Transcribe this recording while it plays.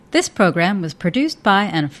This program was produced by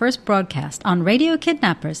and first broadcast on Radio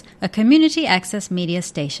Kidnappers, a community access media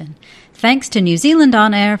station. Thanks to New Zealand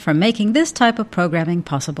On Air for making this type of programming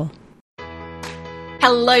possible.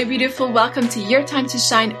 Hello, beautiful. Welcome to Your Time to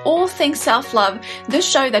Shine, all things self-love, the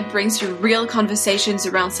show that brings you real conversations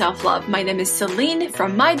around self-love. My name is Celine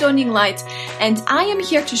from My Dawning Light, and I am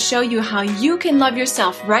here to show you how you can love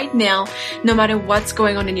yourself right now, no matter what's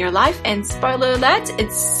going on in your life. And spoiler alert,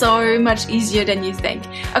 it's so much easier than you think.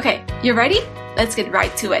 Okay, you ready? Let's get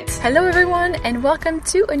right to it. Hello everyone, and welcome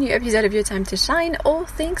to a new episode of Your Time to Shine, all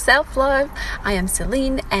things self-love. I am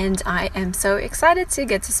Celine, and I am so excited to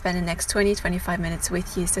get to spend the next 20-25 minutes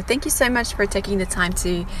with you. So thank you so much for taking the time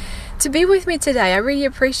to be with me today. I really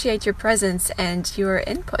appreciate your presence and your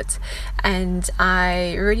input. And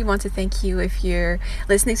I really want to thank you if you're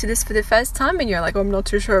listening to this for the first time and you're like, oh, I'm not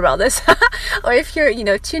too sure about this. Or if you're,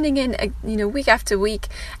 tuning in, week after week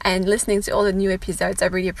and listening to all the new episodes, I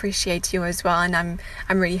really appreciate you as well. And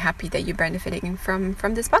I'm really happy that you're benefiting from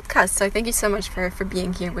this podcast. So thank you so much for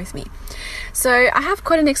being here with me. So I have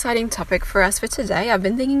quite an exciting topic for us for today. I've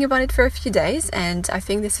been thinking about it for a few days, and I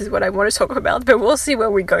think this is what I want to talk about, but we'll see where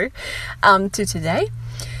we go to today.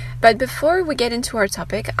 But before we get into our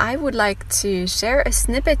topic, I would like to share a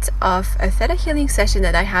snippet of a theta healing session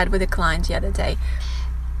that I had with a client the other day.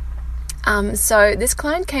 So this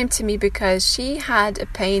client came to me because she had a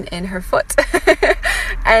pain in her foot.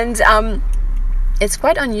 And it's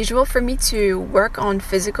quite unusual for me to work on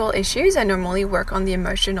physical issues. I normally work on the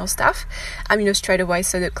emotional stuff, straight away.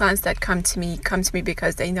 So the clients that come to me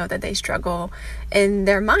because they know that they struggle in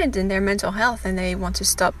their mind and their mental health, and they want to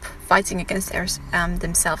stop fighting against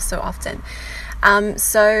themselves so often.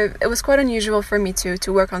 So it was quite unusual for me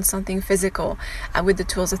to work on something physical with the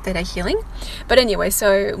tools of theta healing. But anyway,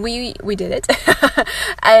 so we did it.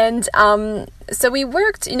 And so we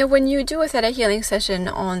worked, when you do a theta healing session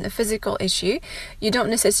on a physical issue, you don't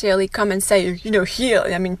necessarily come and say,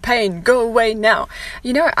 heal, pain, go away now.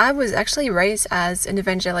 I was actually raised as an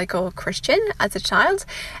evangelical Christian as a child.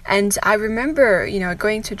 And I remember,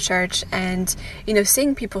 going to church and,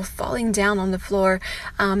 seeing people falling down on the floor,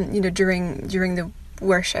 during the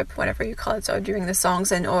worship, whatever you call it, so during the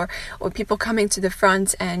songs, and or people coming to the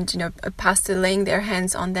front and a pastor laying their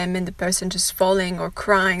hands on them and the person just falling or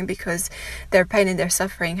crying because their pain and their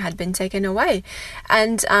suffering had been taken away.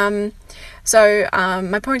 And so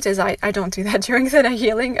my point is I don't do that during theta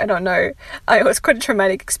healing. I don't know. It was quite a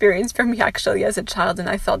traumatic experience for me actually as a child, and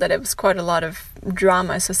I felt that it was quite a lot of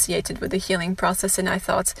drama associated with the healing process, and I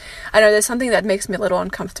thought, there's something that makes me a little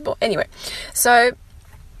uncomfortable. Anyway, so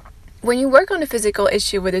when you work on a physical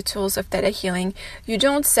issue with the tools of theta healing, you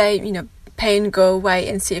don't say, pain, go away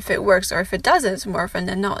and see if it works, or if it doesn't, more often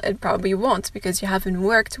than not, it probably won't, because you haven't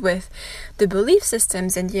worked with the belief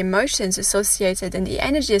systems and the emotions associated and the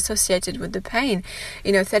energy associated with the pain.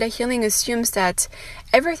 Theta healing assumes that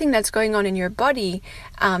everything that's going on in your body,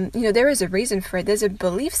 there is a reason for it. There's a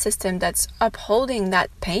belief system that's upholding that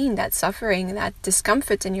pain, that suffering, that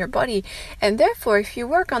discomfort in your body. And therefore, if you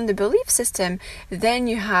work on the belief system, then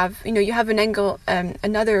you have an angle,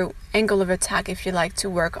 another angle of attack, if you like, to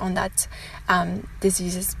work on that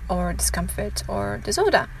diseases or discomfort or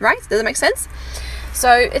disorder, right? Does that make sense?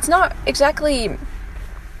 So it's not exactly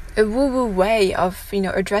a woo-woo way of,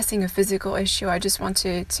 addressing a physical issue. I just want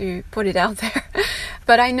to put it out there.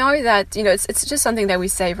 But I know that, it's just something that we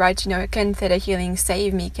say, right? Can theta healing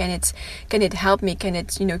save me? Can it help me? Can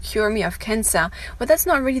it, cure me of cancer? Well, that's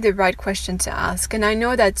not really the right question to ask. And I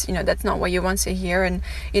know that, that's not what you want to hear. And,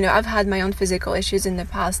 I've had my own physical issues in the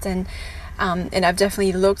past, and I've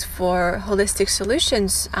definitely looked for holistic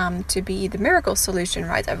solutions to be the miracle solution,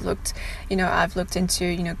 right? I've looked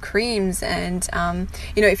into, creams, and,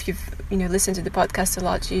 if you've, listened to the podcast a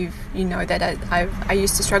lot, you know that I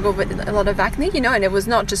used to struggle with a lot of acne, and it was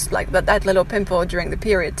not just like that little pimple during the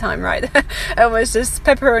period time, right? It was just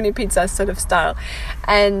pepperoni pizza sort of style.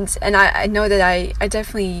 And I know that I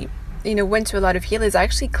definitely went to a lot of healers. I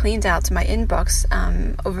actually cleaned out my inbox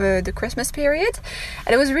over the Christmas period,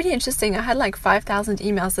 and it was really interesting. I had like 5,000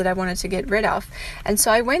 emails that I wanted to get rid of, and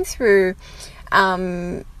so I went through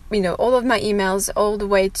all of my emails all the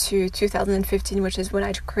way to 2015, which is when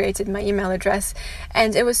I created my email address.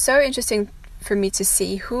 And it was so interesting for me to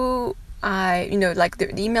see who the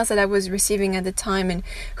emails that I was receiving at the time and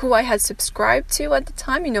who I had subscribed to at the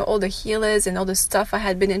time, all the healers and all the stuff I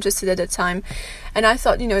had been interested at the time. And I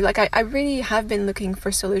thought, I really have been looking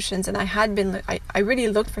for solutions, and I really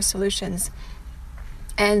looked for solutions.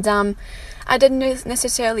 And I didn't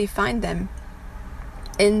necessarily find them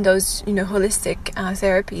in those, holistic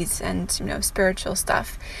therapies and, spiritual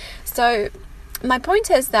stuff. So my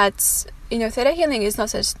point is that Theta healing is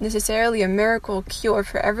not necessarily a miracle cure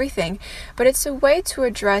for everything, but it's a way to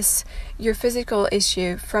address your physical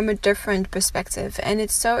issue from a different perspective, and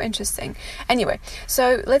it's so interesting. Anyway,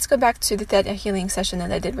 so let's go back to the Theta healing session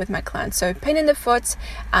that I did with my clients. So pain in the foot,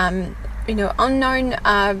 unknown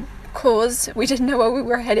cause. We didn't know what we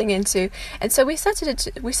were heading into, and so we started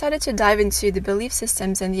to dive into the belief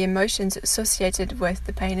systems and the emotions associated with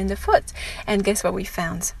the pain in the foot. And guess what we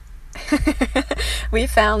found? We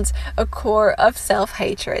found a core of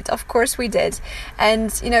self-hatred. Of course we did.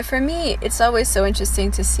 And for me, it's always so interesting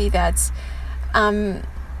to see that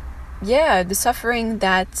the suffering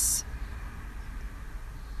that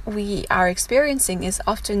we are experiencing is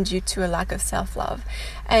often due to a lack of self-love.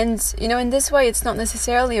 And in this way, it's not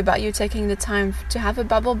necessarily about you taking the time to have a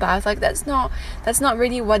bubble bath. Like that's not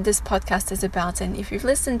really what this podcast is about. And if you've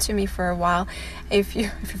listened to me for a while, if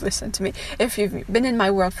you've been in my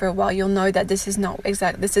world for a while, you'll know that this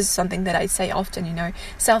is something that I say often.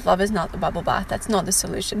 Self-love is not a bubble bath. That's not the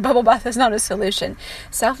solution. Bubble bath is not a solution.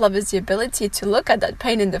 Self-love is the ability to look at that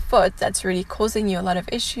pain in the foot that's really causing you a lot of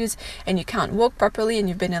issues, and you can't walk properly, and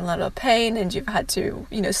you've been in a lot of pain, and you've had to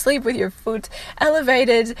sleep with your foot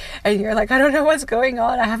elevated, and you're like, I don't know what's going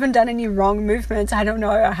on. I haven't done any wrong movements. I don't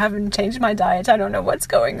know. I haven't changed my diet. I don't know what's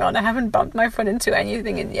going on. I haven't bumped my foot into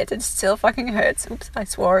anything, and yet it still fucking hurts. Oops, I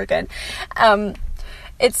swore again.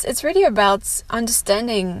 It's really about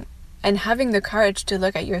understanding and having the courage to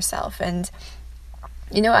look at yourself. And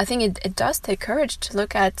I think it does take courage to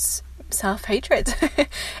look at self-hatred.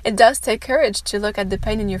 It does take courage to look at the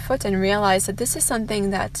pain in your foot and realize that this is something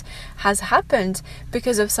that has happened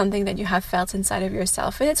because of something that you have felt inside of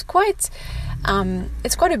yourself. And it's quite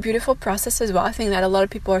a beautiful process as well. I think that a lot of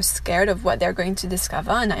people are scared of what they're going to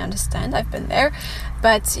discover, and I understand. I've been there.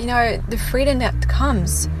 But the freedom that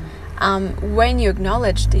comes when you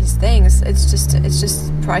acknowledge these things, it's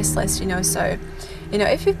just priceless. So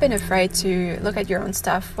if you've been afraid to look at your own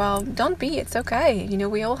stuff, well, don't be. It's okay.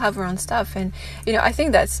 We all have our own stuff. And, I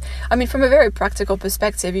think from a very practical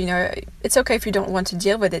perspective, it's okay if you don't want to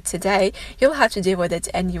deal with it today. You'll have to deal with it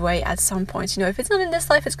anyway at some point. If it's not in this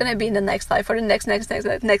life, it's going to be in the next life or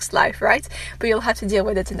the next life, right? But you'll have to deal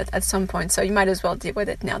with it at some point. So you might as well deal with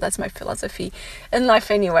it now. That's my philosophy in life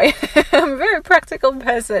anyway. I'm a very practical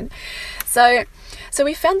person. So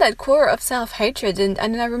we found that core of self-hatred, and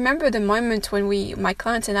I remember the moment when my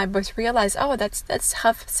client and I both realized, that's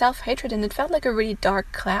self-hatred, and it felt like a really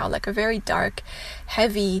dark cloud, like a very dark,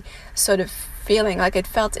 heavy sort of feeling. Like it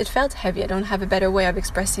felt heavy. I don't have a better way of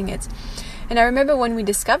expressing it. And I remember when we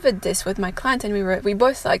discovered this with my client, and we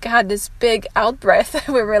both had this big out breath.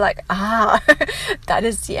 We were like, that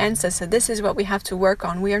is the answer. So this is what we have to work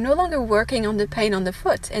on. We are no longer working on the pain in the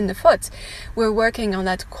foot. We're working on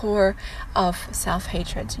that core of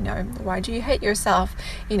self-hatred. Why do you hate yourself?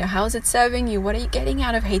 How is it serving you? What are you getting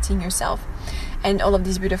out of hating yourself? And all of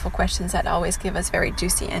these beautiful questions that always give us very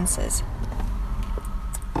juicy answers.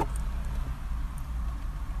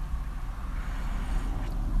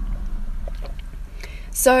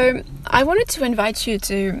 So I wanted to invite you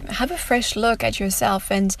to have a fresh look at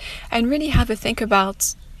yourself and really have a think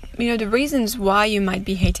about, the reasons why you might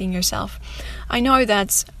be hating yourself. I know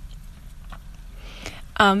that,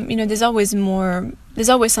 there's always more. There's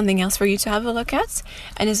always something else for you to have a look at,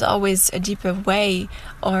 and there's always a deeper way,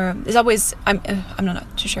 or there's always, I'm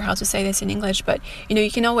not too sure how to say this in English, but, you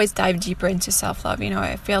can always dive deeper into self-love.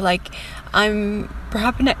 I feel like I'm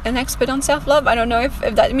perhaps an expert on self-love. I don't know if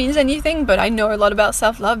that means anything, but I know a lot about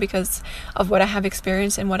self-love because of what I have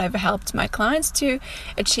experienced and what I've helped my clients to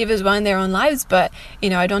achieve as well in their own lives. But,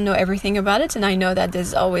 I don't know everything about it, and I know that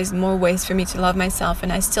there's always more ways for me to love myself,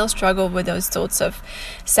 and I still struggle with those thoughts of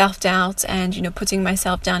self-doubt and, putting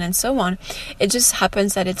myself down and so on. It just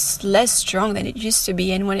happens that it's less strong than it used to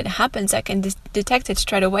be, and when it happens, I can detect it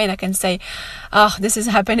straight away, and I can say, this is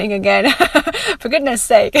happening again. For goodness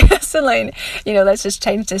sake, Celine, let's just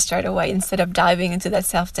change this straight away, instead of diving into that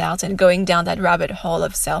self-doubt and going down that rabbit hole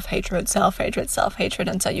of self-hatred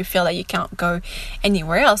until you feel that you can't go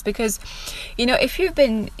anywhere else. Because if you've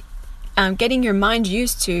been getting your mind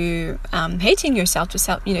used to hating yourself,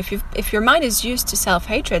 if your mind is used to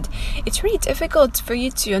self-hatred, it's really difficult for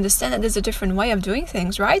you to understand that there's a different way of doing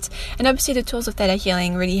things, right? And obviously the tools of Theta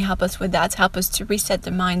Healing really help us with that, help us to reset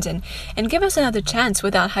the mind and give us another chance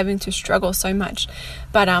without having to struggle so much.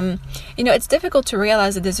 But it's difficult to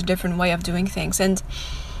realize that there's a different way of doing things, and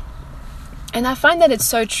I find that it's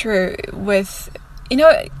so true with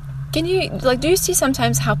do you see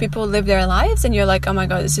sometimes how people live their lives and you're like, oh my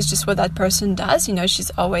God, this is just what that person does?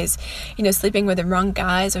 She's always, sleeping with the wrong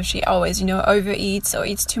guys, or she always, overeats or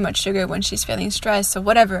eats too much sugar when she's feeling stressed or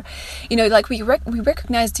whatever. We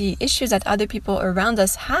recognize the issues that other people around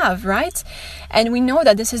us have, right? And we know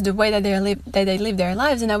that this is the way that they live their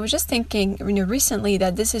lives. And I was just thinking, recently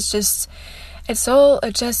that this is just, it's all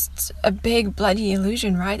just a big bloody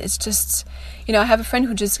illusion, right? It's just, I have a friend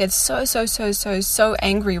who just gets so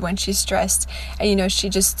angry when she's stressed, and she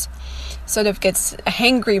just sort of gets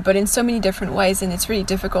hangry, but in so many different ways, and it's really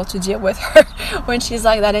difficult to deal with her when she's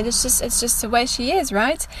like that. And it's just the way she is,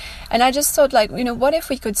 right? And I just thought, what if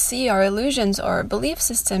we could see our illusions or belief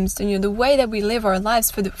systems, the way that we live our lives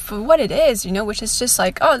for what it is, which is just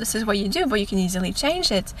like, oh, this is what you do, but you can easily change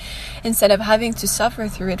it, instead of having to suffer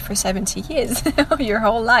through it for 70 years, your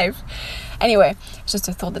whole life. Anyway, it's just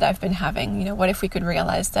a thought that I've been having. What if we could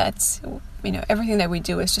realize that, everything that we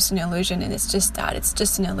do is just an illusion, and it's just that. It's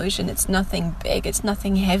just an illusion. It's nothing big. It's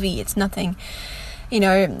nothing heavy. It's nothing,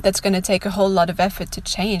 that's going to take a whole lot of effort to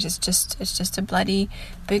change. It's just a bloody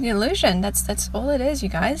big illusion. That's all it is, you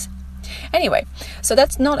guys. Anyway, so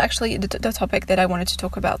that's not actually the topic that I wanted to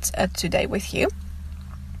talk about today with you.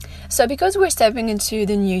 So because we're stepping into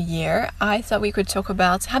the new year, I thought we could talk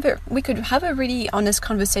about, we could have a really honest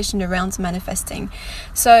conversation around manifesting.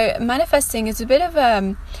 So manifesting is a bit of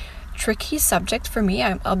a tricky subject for me.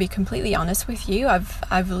 I'll be completely honest with you.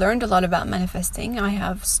 I've learned a lot about manifesting. I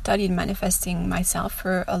have studied manifesting myself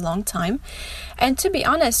for a long time. And to be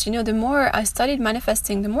honest, the more I studied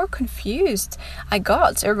manifesting, the more confused I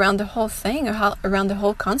got around the whole thing, around the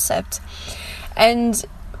whole concept. And,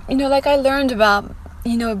 I learned about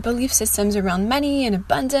belief systems around money and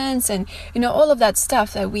abundance and, all of that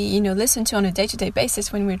stuff that we, listen to on a day-to-day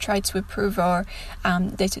basis when we try to improve our,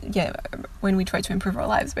 when we try to improve our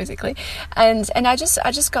lives, basically. And I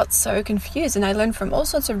just got so confused, and I learned from all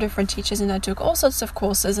sorts of different teachers, and I took all sorts of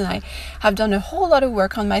courses, and I have done a whole lot of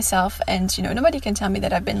work on myself. And, nobody can tell me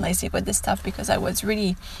that I've been lazy with this stuff, because I was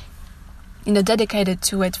really, dedicated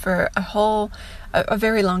to it for a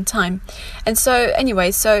very long time. And so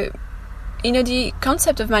anyway, the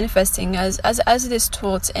concept of manifesting as it is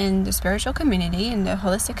taught in the spiritual community, in the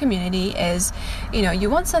holistic community, is, you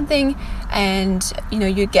want something and,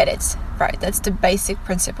 you get it, right? That's the basic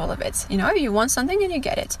principle of it. You want something and you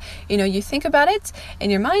get it. You think about it in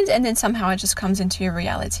your mind, and then somehow it just comes into your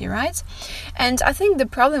reality, right? And I think the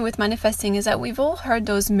problem with manifesting is that we've all heard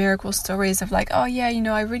those miracle stories of like, oh yeah,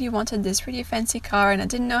 I really wanted this really fancy car and I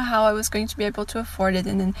didn't know how I was going to be able to afford it,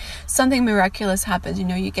 and then something miraculous happens.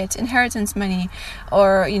 You get inheritance money,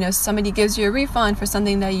 or somebody gives you a refund for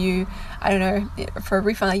something that for a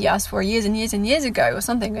refund that you asked for years and years and years ago, or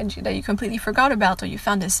something that you completely forgot about, or you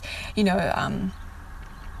found this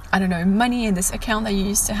money in this account that you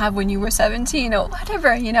used to have when you were 17 or whatever,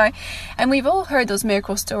 and we've all heard those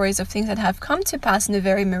miracle stories of things that have come to pass in a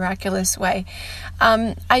very miraculous way.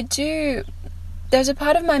 There's a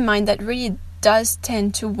part of my mind that really does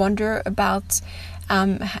tend to wonder about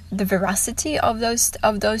the veracity of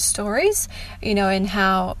those stories, and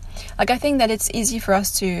how, I think that it's easy for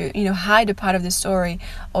us to, hide a part of the story,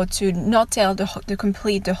 or to not tell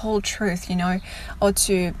the whole truth, or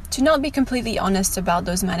to not be completely honest about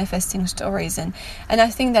those manifesting stories. And I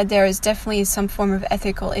think that there is definitely some form of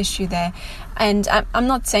ethical issue there. And I'm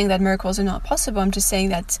not saying that miracles are not possible. I'm just saying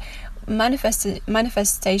that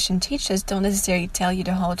manifestation teachers don't necessarily tell you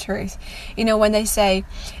the whole truth. When they say,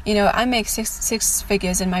 I make six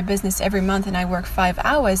figures in my business every month and I work 5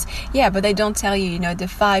 hours, yeah, but they don't tell you, the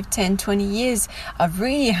 5, 10, 20 years of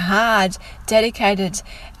really hard, dedicated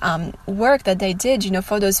work that they did,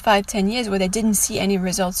 for those 5, 10 years, where they didn't see any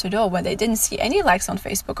results at all, where they didn't see any likes on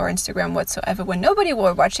Facebook or Instagram whatsoever, when nobody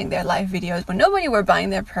were watching their live videos, when nobody were buying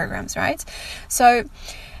their programs, right? So,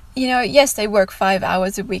 yes, they work 5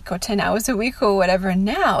 hours a week or 10 hours a week or whatever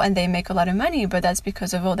now, and they make a lot of money, but that's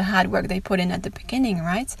because of all the hard work they put in at the beginning,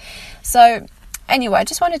 right? So anyway, I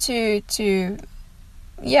just wanted to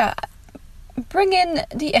bring in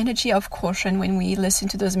the energy of caution when we listen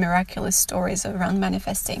to those miraculous stories around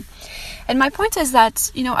manifesting. And my point is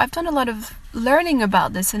that, I've done a lot of learning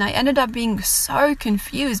about this, and I ended up being so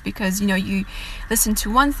confused because, you listen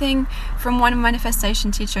to one thing from one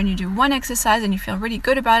manifestation teacher and you do one exercise and you feel really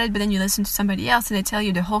good about it, but then you listen to somebody else and they tell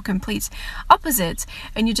you the whole complete opposite,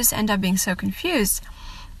 and you just end up being so confused.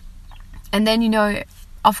 And then,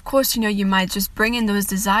 of course, you might just bring in those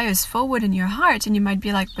desires forward in your heart, and you might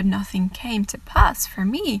be like, but nothing came to pass for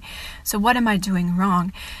me. So what am I doing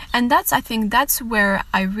wrong? And I think that's where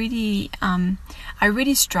I really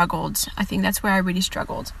struggled. I think that's where I really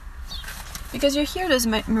struggled. Because you hear those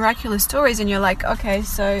miraculous stories and you're like, okay,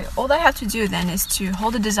 so all I have to do then is to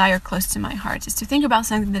hold a desire close to my heart, is to think about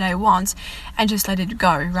something that I want and just let it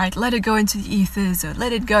go, right? Let it go into the ethers, or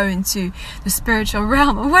let it go into the spiritual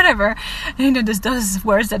realm, or whatever. You know, just those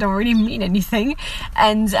words that don't really mean anything.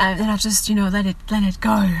 And I'll just, you know, let it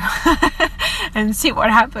go and see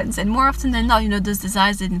what happens. And more often than not, you know, those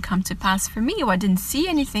desires didn't come to pass for me, or I didn't see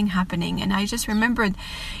anything happening. And I just remembered,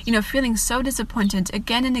 you know, feeling so disappointed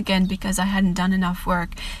again and again because I hadn't done enough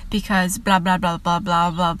work, because blah, blah, blah, blah,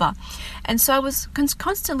 blah, blah, blah. And so I was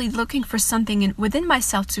constantly looking for something within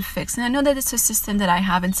myself to fix. And I know that it's a system that I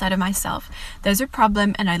have inside of myself. There's a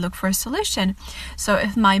problem and I look for a solution. So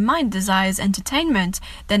if my mind desires entertainment,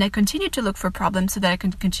 then I continue to look for problems so that I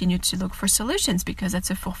can continue to look for solutions, because that's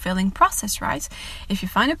a fulfilling process, right? If you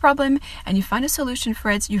find a problem and you find a solution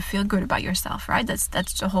for it, you feel good about yourself, right? That's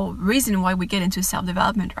the whole reason why we get into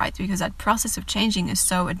self-development, right? Because that process of changing is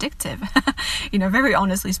so addictive. You know, very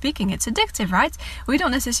honestly speaking, it's addictive, right? We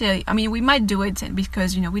don't necessarily, I mean, we might do it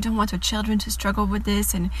because, you know, we don't want our children to struggle with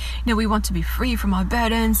this, and, you know, we want to be free from our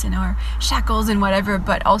burdens and our shackles and whatever,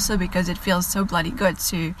 but also because it feels so bloody good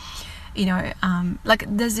to, you know, like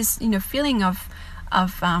there's this, you know, feeling of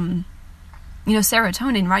you know,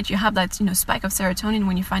 serotonin, right? You have that, you know, spike of serotonin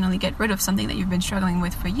when you finally get rid of something that you've been struggling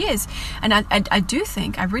with for years. And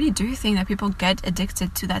I really do think that people get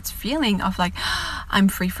addicted to that feeling of like, I'm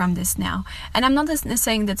free from this now. And I'm not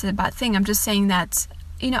saying that's a bad thing. I'm just saying that,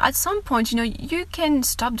 you know, at some point, you know, you can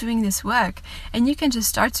stop doing this work and you can just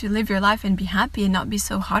start to live your life and be happy and not be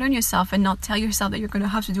so hard on yourself, and not tell yourself that you're going to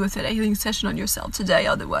have to do a theta healing session on yourself today.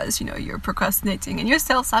 Otherwise, you know, you're procrastinating and you're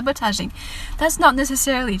self-sabotaging. That's not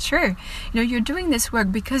necessarily true. You know, you're doing this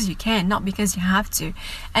work because you can, not because you have to.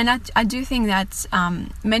 And I do think that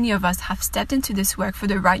many of us have stepped into this work for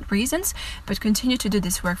the right reasons, but continue to do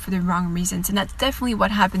this work for the wrong reasons. And that's definitely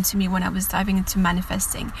what happened to me when I was diving into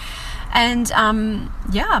manifesting. And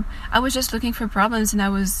yeah, I was just looking for problems, and I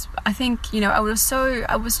was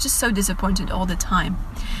just so disappointed all the time.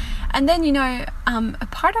 And then, you know, a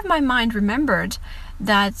part of my mind remembered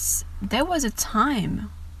that there was a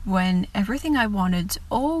time when everything I wanted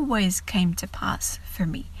always came to pass for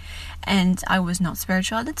me. And I was not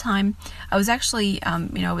spiritual at the time. I was actually, I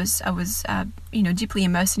was deeply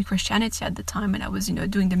immersed in Christianity at the time, and I was, you know,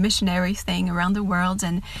 doing the missionary thing around the world,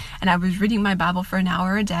 and I was reading my Bible for an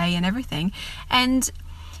hour a day and everything, and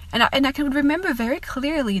I could remember very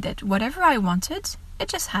clearly that whatever I wanted, it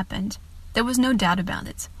just happened. There was no doubt about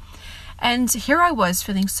it. And here I was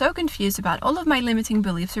feeling so confused about all of my limiting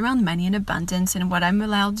beliefs around money and abundance, and what I'm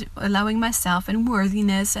allowing myself, and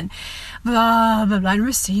worthiness, and blah, blah, blah, and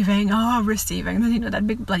receiving, you know, that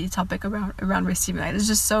big bloody topic around receiving. It's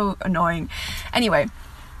just so annoying. Anyway,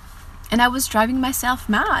 and I was driving myself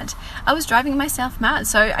mad.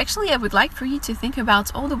 So actually, I would like for you to think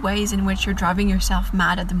about all the ways in which you're driving yourself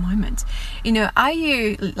mad at the moment. You know, are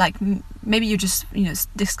you like, maybe you just, you know,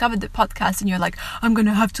 discovered the podcast and you're like, I'm going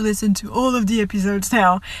to have to listen to all of the episodes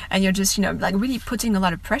now. And you're just, you know, like really putting a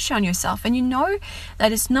lot of pressure on yourself. And you know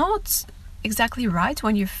that it's not exactly right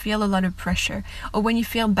when you feel a lot of pressure, or when you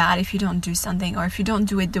feel bad if you don't do something, or if you don't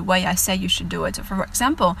do it the way I say you should do it. So for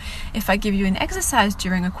example, if I give you an exercise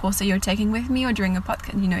during a course that you're taking with me, or during a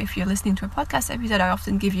podcast, you know, if you're listening to a podcast episode, I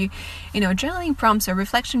often give you, you know, journaling prompts or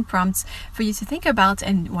reflection prompts for you to think about.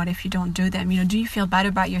 And what if you don't do them? You know, do you feel bad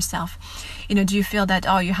about yourself? You know, do you feel that,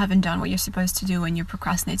 oh, you haven't done what you're supposed to do, and you're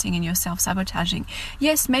procrastinating and you're self-sabotaging?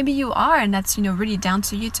 Yes, maybe you are, and that's, you know, really down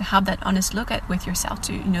to you to have that honest look at with yourself,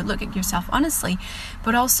 to, you know, look at yourself honestly.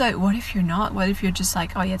 But also, what if you're not? What if you're just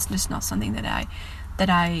like, oh yeah, it's just not something that I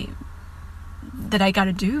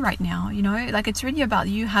gotta do right now? You know, like, it's really about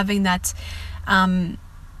you having that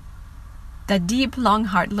deep, long,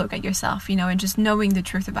 hard look at yourself, you know, and just knowing the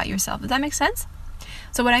truth about yourself. Does that make sense?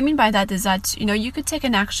 So what I mean by that is that, you know, you could take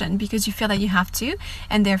an action because you feel that you have to,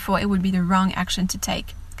 and therefore it would be the wrong action to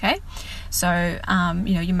take. Okay, so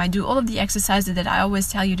you know, you might do all of the exercises that I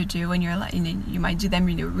always tell you to do, and you're like, you know, you might do them,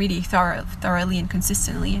 you know, really thoroughly and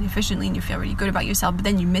consistently and efficiently, and you feel really good about yourself. But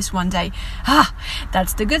then you miss one day.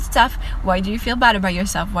 That's the good stuff. Why do you feel bad about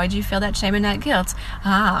yourself? Why do you feel that shame and that guilt?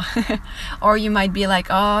 Or you might be like,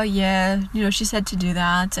 oh yeah, you know, she said to do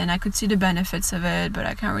that, and I could see the benefits of it, but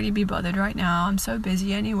I can't really be bothered right now. I'm so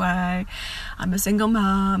busy anyway. I'm a single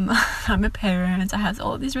mom. I'm a parent. I have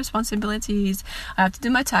all of these responsibilities. I have to do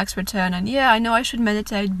my tax return, and yeah, I know I should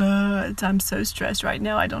meditate, but I'm so stressed right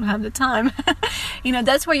now, I don't have the time. You know,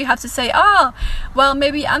 that's where you have to say, oh, well,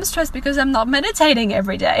 maybe I'm stressed because I'm not meditating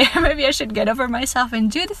every day. Maybe I should get over myself and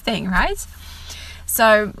do the thing, right?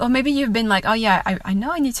 So, or maybe you've been like, oh yeah, I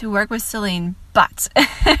know I need to work with Celine, But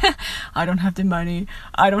I don't have the money,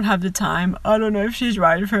 I don't have the time, I don't know if she's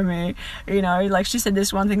right for me, you know, like she said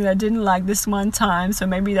this one thing that I didn't like this one time, so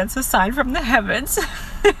maybe that's a sign from the heavens.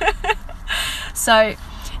 So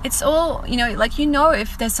it's all, you know, like, you know,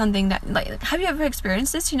 if there's something that, like, have you ever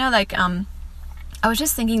experienced this, you know, like, I was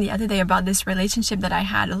just thinking the other day about this relationship that I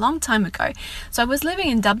had a long time ago. So I was living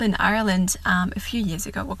in Dublin, Ireland, a few years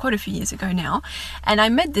ago, well, quite a few years ago now, and I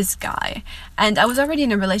met this guy, and I was already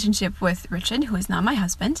in a relationship with Richard, who is now my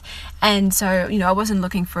husband, and so, you know, I wasn't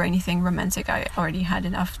looking for anything romantic. I already had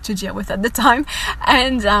enough to deal with at the time,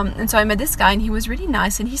 and so I met this guy, and he was really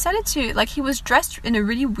nice, and he started to, like, he was dressed in a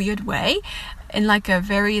really weird way, in like a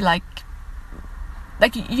very, like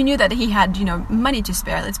you knew that he had, you know, money to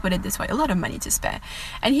spare, let's put it this way, a lot of money to spare.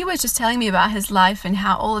 And he was just telling me about his life and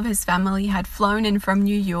how all of his family had flown in from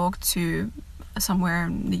New York to somewhere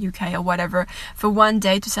in the UK or whatever for one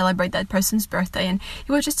day to celebrate that person's birthday. And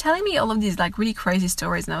he was just telling me all of these, like, really crazy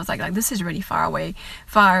stories, and I was like this is really far away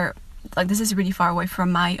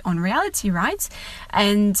from my own reality, right?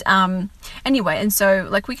 And anyway, and so,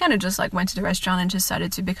 like, we kind of just, like, went to the restaurant and just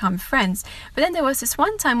started to become friends. But then there was this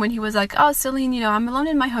one time when he was like, oh, Celine, you know, I'm alone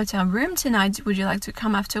in my hotel room tonight, would you like to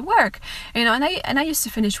come after work? You know, and I used to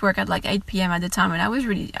finish work at like 8 p.m. at the time, and I was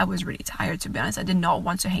really tired, to be honest. I did not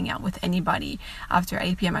want to hang out with anybody after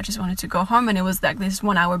 8 p.m. I just wanted to go home, and it was like this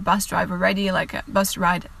 1 hour bus ride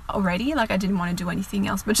already, like I didn't want to do anything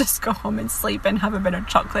else but just go home and sleep and have a bit of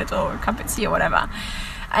chocolate or a cup of tea or whatever.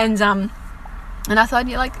 And I thought,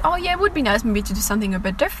 like, oh yeah, it would be nice maybe to do something a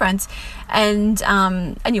bit different. And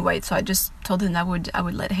anyway, so I just told him I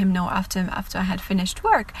would let him know after I had finished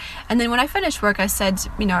work. And then when I finished work, I said,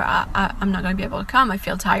 you know, I'm not going to be able to come. I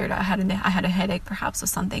feel tired. I had a headache perhaps or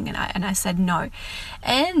something. And I said no.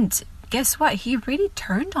 And guess what? He really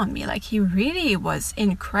turned on me. Like, he really was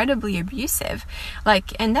incredibly abusive.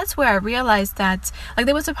 Like, and that's where I realized that, like,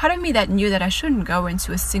 there was a part of me that knew that I shouldn't go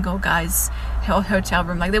into a single guy's hotel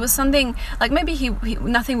room. Like, there was something, like, maybe he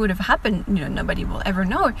nothing would have happened, you know, nobody will ever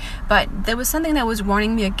know, but there was something that was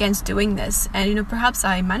warning me against doing this. And, you know, perhaps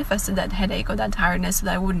I manifested that headache or that tiredness so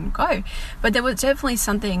that I wouldn't go, but there was definitely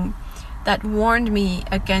something that warned me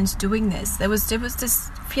against doing this. There was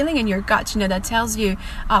this feeling in your gut, you know, that tells you,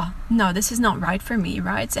 oh no, this is not right for me,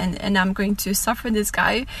 right? And I'm going to suffer this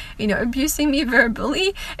guy, you know, abusing me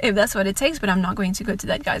verbally if that's what it takes, but I'm not going to go to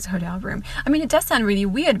that guy's hotel room. I mean, it does sound really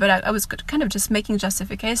weird, but I was kind of just making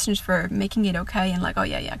justifications for making it okay, and like, oh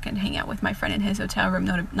yeah, I can hang out with my friend in his hotel room,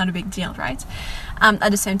 not a big deal, right?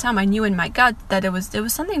 At the same time, I knew in my gut that there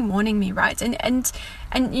was something warning me, right? And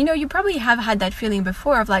you know, you probably have had that feeling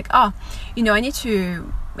before of like, oh, you know, I need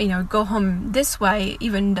to, you know, go home this way,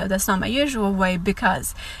 even though that's not my usual way,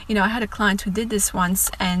 because, you know, I had a client who did this once,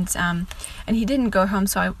 and he didn't go home,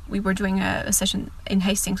 so we were doing a session in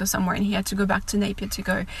Hastings or somewhere, and he had to go back to Napier to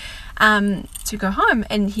go home,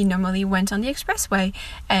 and he normally went on the expressway,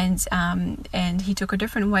 and he took a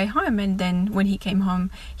different way home, and then when he came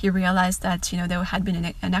home, he realized that, you know, there had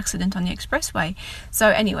been an accident on the expressway. So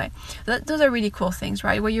anyway, those are really cool things,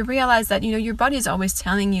 right? Where you realize that, you know, your body is always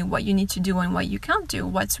telling you what you need to do and what you can't do,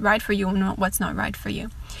 what's right for you and what's not right for you.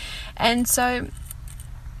 And so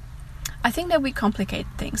I think that we complicate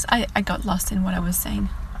things. I got lost in what I was saying.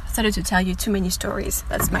 I started to tell you too many stories.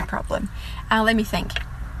 That's my problem. Let me think.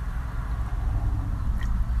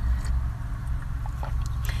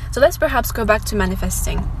 So let's perhaps go back to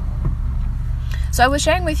manifesting. So I was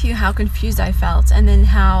sharing with you how confused I felt, and then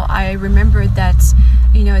how I remembered that,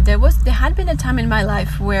 you know, there had been a time in my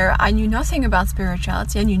life where I knew nothing about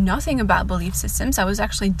spirituality, I knew nothing about belief systems. I was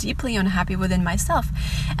actually deeply unhappy within myself,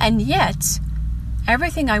 and yet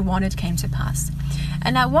everything I wanted came to pass.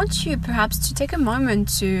 And I want you perhaps to take a moment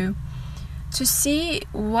to see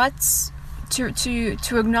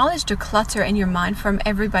to acknowledge the clutter in your mind from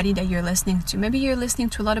everybody that you're listening to. Maybe you're listening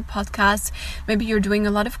to a lot of podcasts, maybe you're doing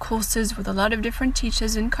a lot of courses with a lot of different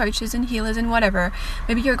teachers and coaches and healers and whatever.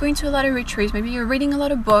 Maybe you're going to a lot of retreats, maybe you're reading a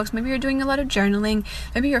lot of books, maybe you're doing a lot of journaling,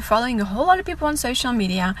 maybe you're following a whole lot of people on social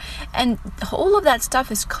media, and all of that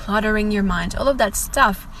stuff is cluttering your mind. All of that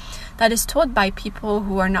stuff that is taught by people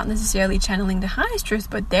who are not necessarily channeling the highest truth,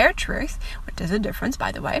 but their truth, which is a difference,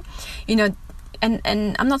 by the way, you know. And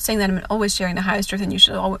I'm not saying that I'm always sharing the highest truth and you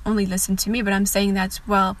should only listen to me, but I'm saying that,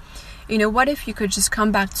 well, you know, what if you could just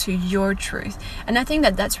come back to your truth? And I think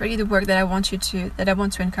that that's really the work that I want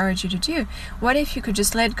to encourage you to do. What if you could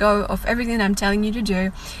just let go of everything that I'm telling you to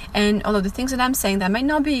do, and all of the things that I'm saying that may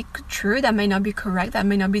not be true, that may not be correct, that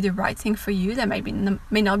may not be the right thing for you, that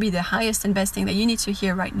may not be the highest and best thing that you need to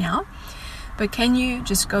hear right now. but can you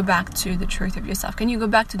just go back to the truth of yourself? Can you go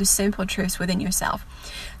back to the simple truths within yourself?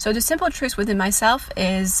 So the simple truth within myself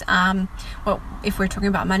is, well, if we're talking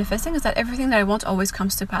about manifesting, is that everything that I want always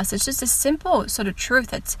comes to pass. It's just a simple sort of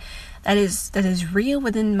truth that is real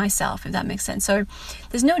within myself, if that makes sense. So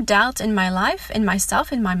there's no doubt in my life, in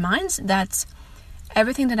myself, in my mind, that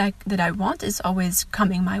everything that I want is always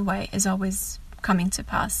coming my way, is always coming to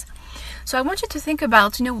pass. So I want you to think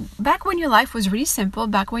about, back when your life was really simple,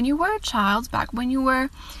 back when you were a child, back when your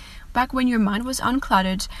mind was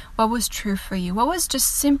uncluttered, what was true for you? What was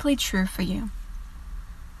just simply true for you?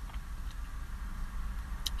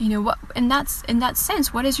 What in that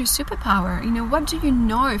sense, what is your superpower? What do you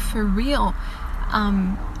know for real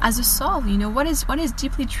as a soul? What is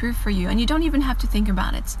deeply true for you? And you don't even have to think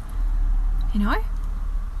about it.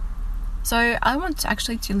 So I want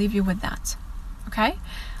actually to leave you with that. Okay?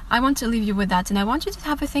 I want to leave you with that, and I want you to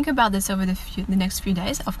have a think about this over the next few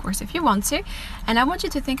days, of course, if you want to. And I want you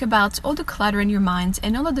to think about all the clutter in your mind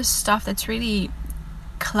and all of the stuff that's really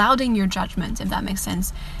clouding your judgment, if that makes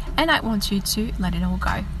sense. And I want you to let it all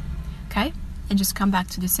go, okay? And just come back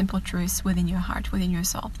to the simple truths within your heart, within your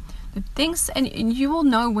soul. The things, and you will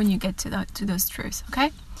know when you get to those truths,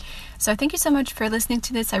 okay? So thank you so much for listening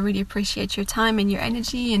to this. I really appreciate your time and your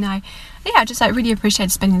energy, and I really appreciate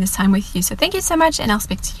spending this time with you. So thank you so much, and I'll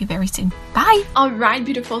speak to you very soon. Bye. All right,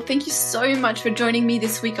 beautiful. Thank you so much for joining me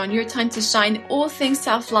this week on Your Time to Shine, all things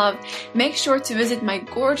self-love. Make sure to visit my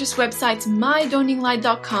gorgeous website,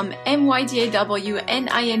 mydawninglight.com,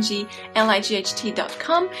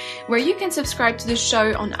 mydawninglight.com, where you can subscribe to the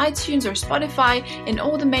show on iTunes or Spotify and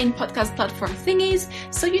all the main podcast platform thingies,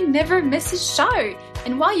 so you never miss a show.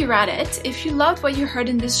 And while you're at it, if you loved what you heard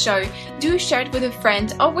in this show, do share it with a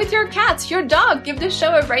friend or with your cat, your dog. Give the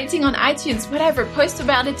show a rating on iTunes, whatever. Post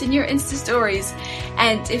about it in your Insta stories.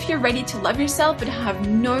 And if you're ready to love yourself but have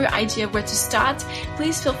no idea where to start,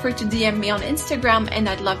 please feel free to DM me on Instagram, and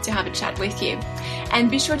I'd love to have a chat with you. And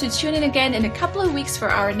be sure to tune in again in a couple of weeks for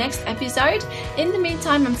our next episode. In the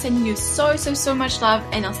meantime, I'm sending you so much love,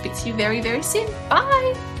 and I'll speak to you very, very soon.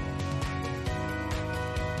 Bye!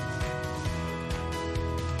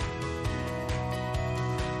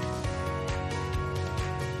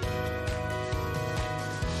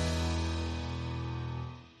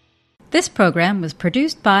 This program was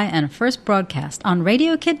produced by and first broadcast on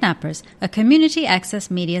Radio Kidnappers, a community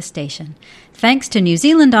access media station. Thanks to New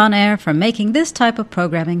Zealand On Air for making this type of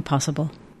programming possible.